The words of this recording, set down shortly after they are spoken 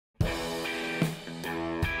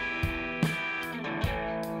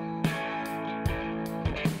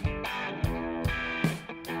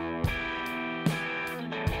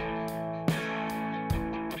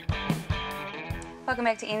Welcome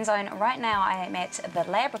back to NZOWN. Right now I am at the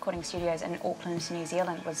Lab recording studios in Auckland, New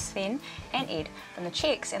Zealand with Sven and Ed from the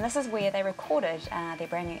Checks, and this is where they recorded their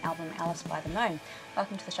brand new album Alice by the Moon.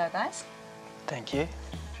 Welcome to the show, guys. Thank you.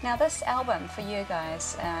 Now this album for you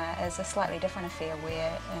guys is a slightly different affair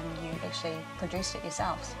where you actually produced it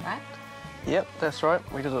yourselves, right? Yep, that's right.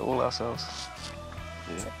 We did it all ourselves.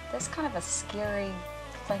 Yeah. So that's kind of a scary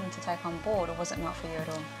thing to take on board, or was it not for you at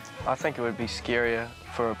all? I think it would be scarier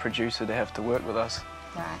for a producer to have to work with us.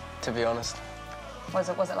 Right. To be honest. Was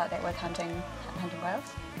it like that with hunting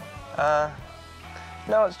whales?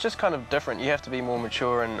 No, it's just kind of different. You have to be more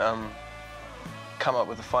mature and come up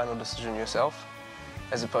with a final decision yourself,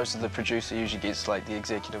 as opposed to the producer usually gets like the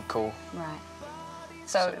executive call. Right.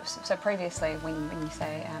 So previously, when you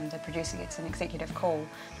say the producer gets an executive call,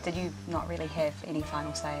 did you not really have any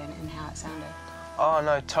final say in how it sounded? Oh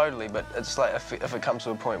no, totally. But it's like if it comes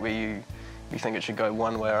to a point where you think it should go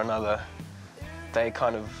one way or another, they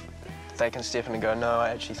can step in and go, no, I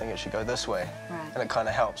actually think it should go this way, right. And it kind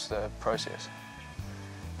of helps the process.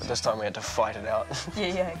 But this time we had to fight it out.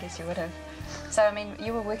 Yeah, I guess you would have. So, I mean,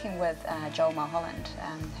 you were working with Joel Mulholland,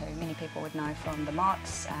 who many people would know from The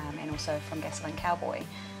Mots and also from Gasoline Cowboy.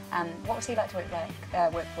 What was he like to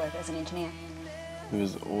work with as an engineer? He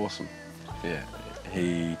was awesome. Yeah,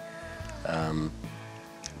 he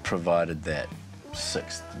provided that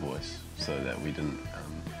sixth voice so that we didn't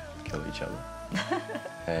kill each other.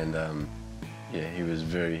 And yeah, he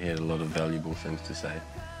had a lot of valuable things to say,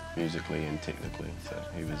 musically and technically. So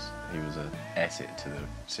he was an asset to the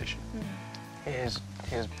session. Mm.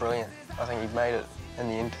 He was brilliant. I think he made it in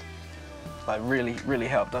the end. Like really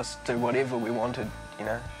helped us do whatever we wanted, you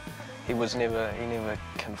know. He never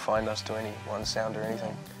confined us to any one sound or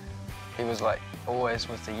anything. He was like always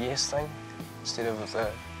with the yes thing instead of with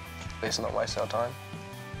the let's not waste our time.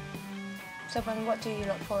 So what do you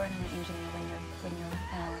look for in an engineer when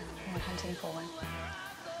you're hunting for one?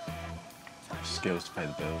 Skills to pay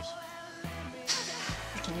the bills.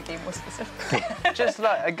 Can you be more specific? Just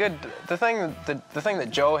like the thing that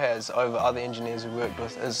Joel has over other engineers we've worked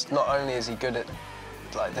with is not only is he good at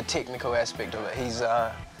like the technical aspect of it,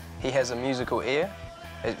 he has a musical ear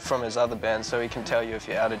from his other bands, so he can tell you if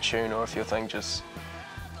you're out of tune or if your thing just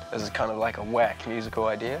is kind of like a whack musical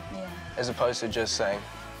idea, yeah. As opposed to just saying,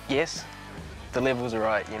 yes, the levels are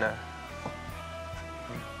right, you know.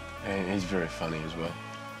 And he's very funny as well.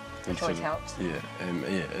 Which always helps. Yeah,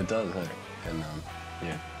 yeah, it does, hey? And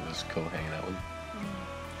yeah, it was cool hanging out with him.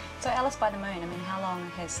 So Alice by the Moon, I mean, how long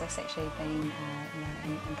has this actually been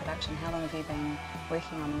in production? How long have you been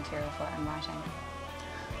working on the material for it and writing?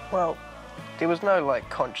 Well, there was no like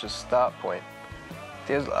conscious start point.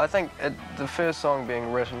 I think the first song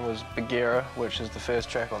being written was Bagheera, which is the first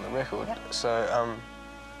track on the record. Yep. So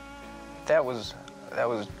that was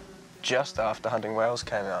just after Hunting Whales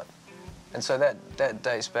came out, and so that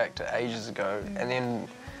dates back to ages ago. And then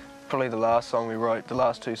probably the last song we wrote, the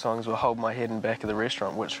last two songs were Hold My Head and Back of the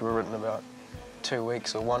Restaurant, which were written about 2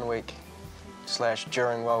 weeks or 1 week /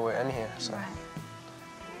 during while we're in here. So, right.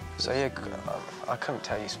 So yeah, I couldn't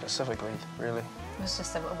tell you specifically, really. It was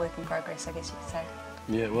just a work in progress, I guess you could say.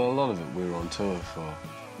 Yeah, well, a lot of it we were on tour for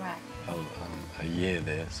right. a year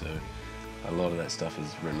there, so a lot of that stuff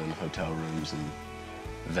is written in hotel rooms and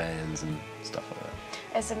vans and stuff like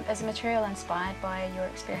that. Is the material inspired by your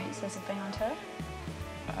experiences of being on tour?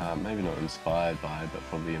 Maybe not inspired by, but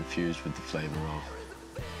probably infused with the flavour of.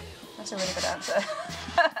 That's a really good answer.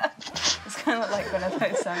 It's kind of like one of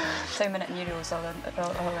those 2-minute noodles. I'll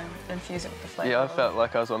infuse it with the flavour. Yeah, I felt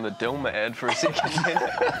like I was on the Dilma ad for a second.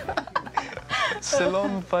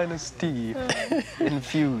 Ceylon finest tea,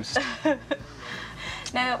 infused.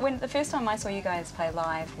 Now, when the first time I saw you guys play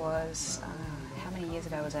live was, how many years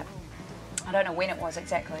ago was it? I don't know when it was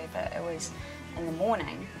exactly, but it was in the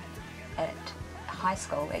morning at high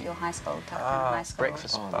school, at your high school, high school.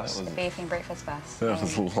 Breakfast bus. The BFM breakfast bus. That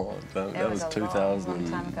was a long time. That was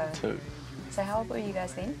 2002. So how old were you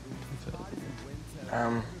guys then?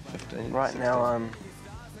 15. Right 16. now I'm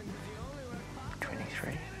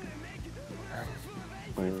 23.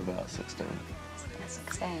 We were about 16.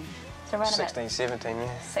 16. So around 16, 17,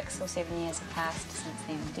 yeah. 6 or 7 years have passed since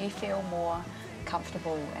then. Do you feel more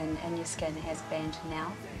comfortable in your skin as a band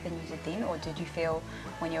now than you did then, or did you feel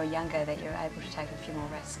when you were younger that you were able to take a few more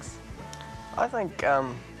risks? I think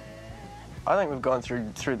we've gone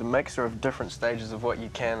through the mixer of different stages of what you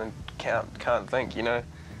can and can't think, you know.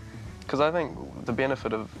 Because I think the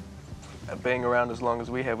benefit of being around as long as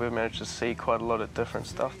we have, we've managed to see quite a lot of different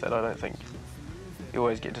stuff that I don't think you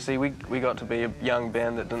always get to see. We got to be a young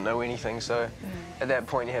band that didn't know anything, so at that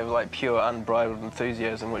point you have like pure unbridled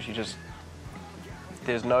enthusiasm, which you just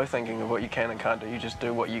there's no thinking of what you can and can't do. You just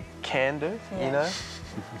do what you can do, you know,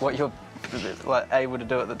 what you're like able to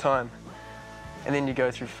do at the time. And then you go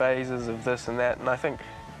through phases of this and that. And I think,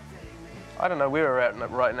 I don't know, where we're at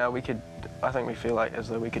right now, I think we feel like as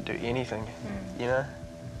though we could do anything, you know.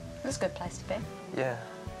 It's a good place to be. Yeah.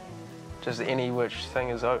 Just any which thing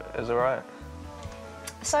is alright.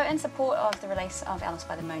 So in support of the release of Alice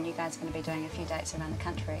by the Moon, you guys are going to be doing a few dates around the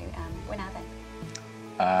country. When are they?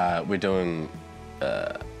 We're doing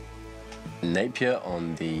Napier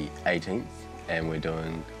on the 18th, and we're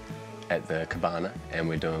doing at the Cabana, and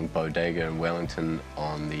we're doing Bodega in Wellington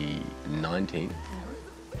on the 19th,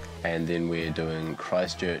 and then we're doing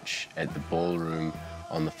Christchurch at the Ballroom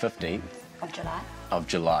on the 15th. Of July? Of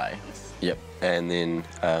July, yes. Yep. And then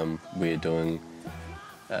we're doing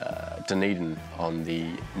Dunedin on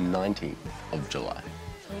the 19th of July.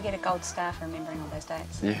 So you get a gold star for remembering all those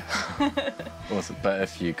dates. Yeah. Awesome. But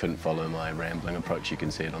if you couldn't follow my rambling approach, you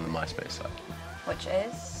can see it on the MySpace site. Which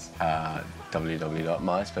is?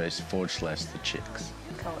 www.myspace.com/thechecks.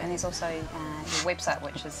 Cool. And there's also your website,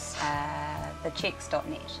 which is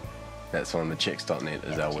thechecks.net. That's on thechecks.net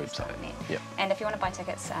is our website. Yep. And if you want to buy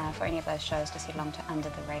tickets for any of those shows, just head along to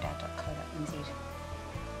undertheradar.co.nz.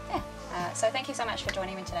 Yeah. So thank you so much for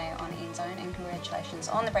joining me today on NZOWN, and congratulations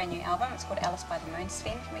on the brand new album. It's called Alice by the Moon.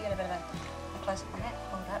 Sven, can we get a bit of a close-up on that?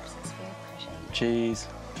 Hold up, so it's very pretty. Cheese.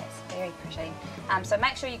 It's very pretty. So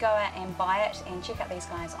make sure you go out and buy it and check out these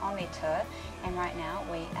guys on their tour. And right now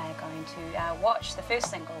we are going to watch the first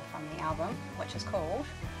single from the album, which is called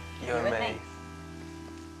You and Me.